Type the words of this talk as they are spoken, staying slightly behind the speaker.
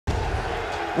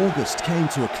August came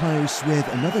to a close with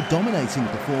another dominating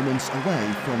performance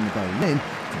away from the Bow-Lynn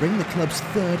to bring the club's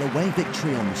third away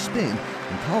victory on the spin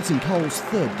and Carlton Cole's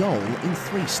third goal in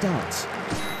 3 starts.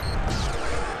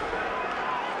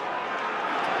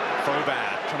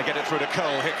 Fobad trying to get it through to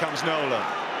Cole. Here comes Nolan.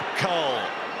 Cole.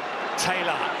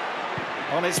 Taylor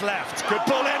on his left. Good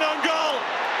ball in on goal.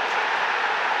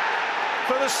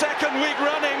 For the second week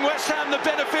running, West Ham the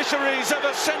beneficiaries of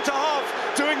a centre-half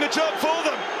doing the job for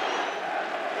them.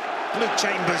 Luke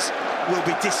Chambers will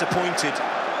be disappointed,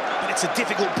 but it's a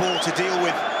difficult ball to deal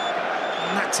with.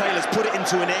 And Matt Taylor's put it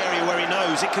into an area where he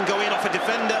knows it can go in off a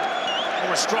defender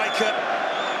or a striker.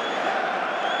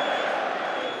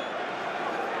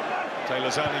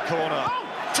 Taylor's only corner.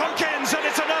 Tompkins, and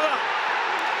it's another.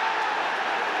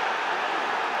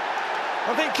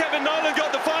 I think Kevin Nolan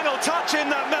got the final touch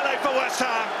in that melee for West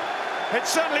Ham.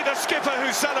 It's certainly the skipper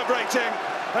who's celebrating.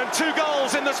 And 2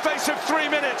 goals in the space of 3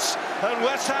 minutes. And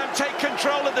West Ham take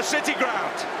control at the City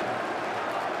Ground.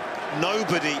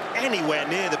 Nobody anywhere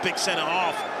near the big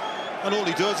centre-half. And all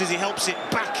he does is he helps it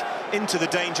back into the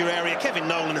danger area. Kevin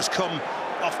Nolan has come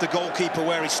off the goalkeeper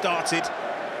where he started.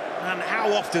 And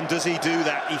how often does he do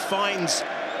that? He finds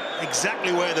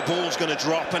exactly where the ball's going to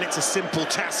drop, and it's a simple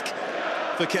task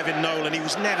for Kevin Nolan. He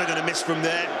was never going to miss from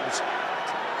there.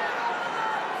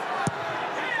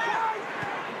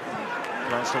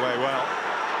 Glanced away well.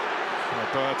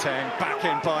 Boateng back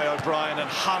in by O'Brien and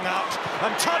hung up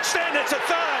and touched in. It's a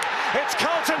third. It's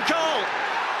Carlton Cole.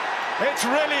 It's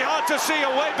really hard to see a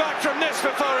way back from this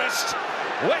for Forest.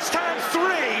 West Ham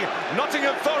 3,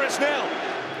 Nottingham Forest 0.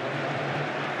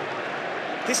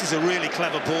 This is a really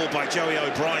clever ball by Joey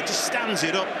O'Brien. Just stands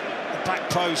it up the back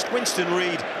post. Winston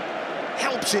Reid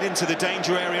helps it into the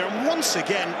danger area, and once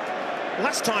again,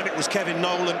 last time it was Kevin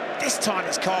Nolan, this time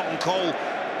it's Carlton Cole.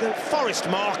 The Forest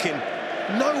marking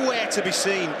nowhere to be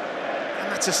seen,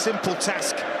 and that's a simple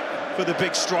task for the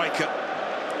big striker.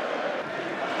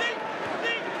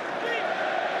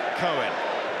 Cohen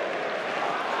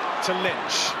to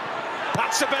Lynch.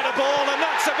 That's a better ball, and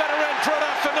that's a better end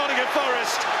product for Nottingham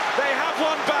Forest. They have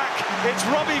one back. It's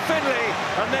Robbie Findley,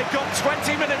 and they've got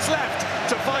 20 minutes left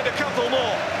to find a couple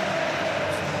more.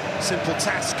 Simple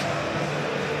task.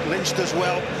 Lynch does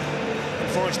well. And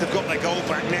Forest have got their goal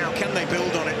back now. Can they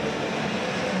build on it?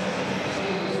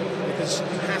 Because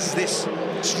has this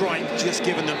strike just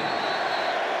given them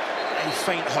a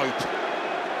faint hope?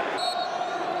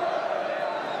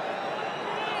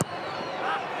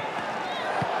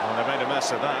 Well, they made a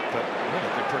mess of that, but they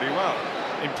did pretty well.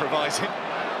 Improvising.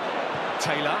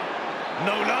 Taylor.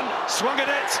 Nolan swung at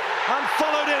it and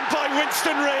followed in by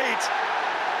Winston Reid.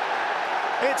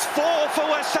 It's 4 for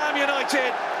West Ham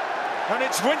United, and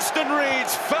it's Winston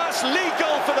Reid's first league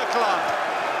goal for the club.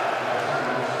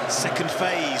 Second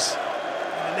phase.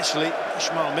 Initially,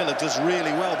 Ishmael Miller does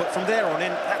really well, but from there on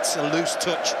in, that's a loose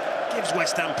touch. Gives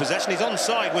West Ham possession. He's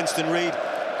onside, Winston Reid,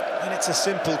 and it's a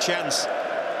simple chance.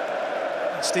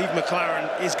 Steve McLaren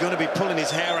is going to be pulling his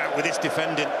hair out with this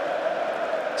defending.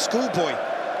 Schoolboy,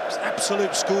 it's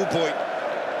absolute schoolboy.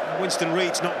 Winston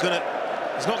Reid's not going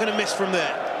to miss from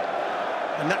there.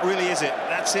 And that really is it.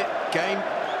 That's it. Game,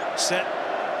 set,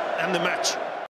 and the match.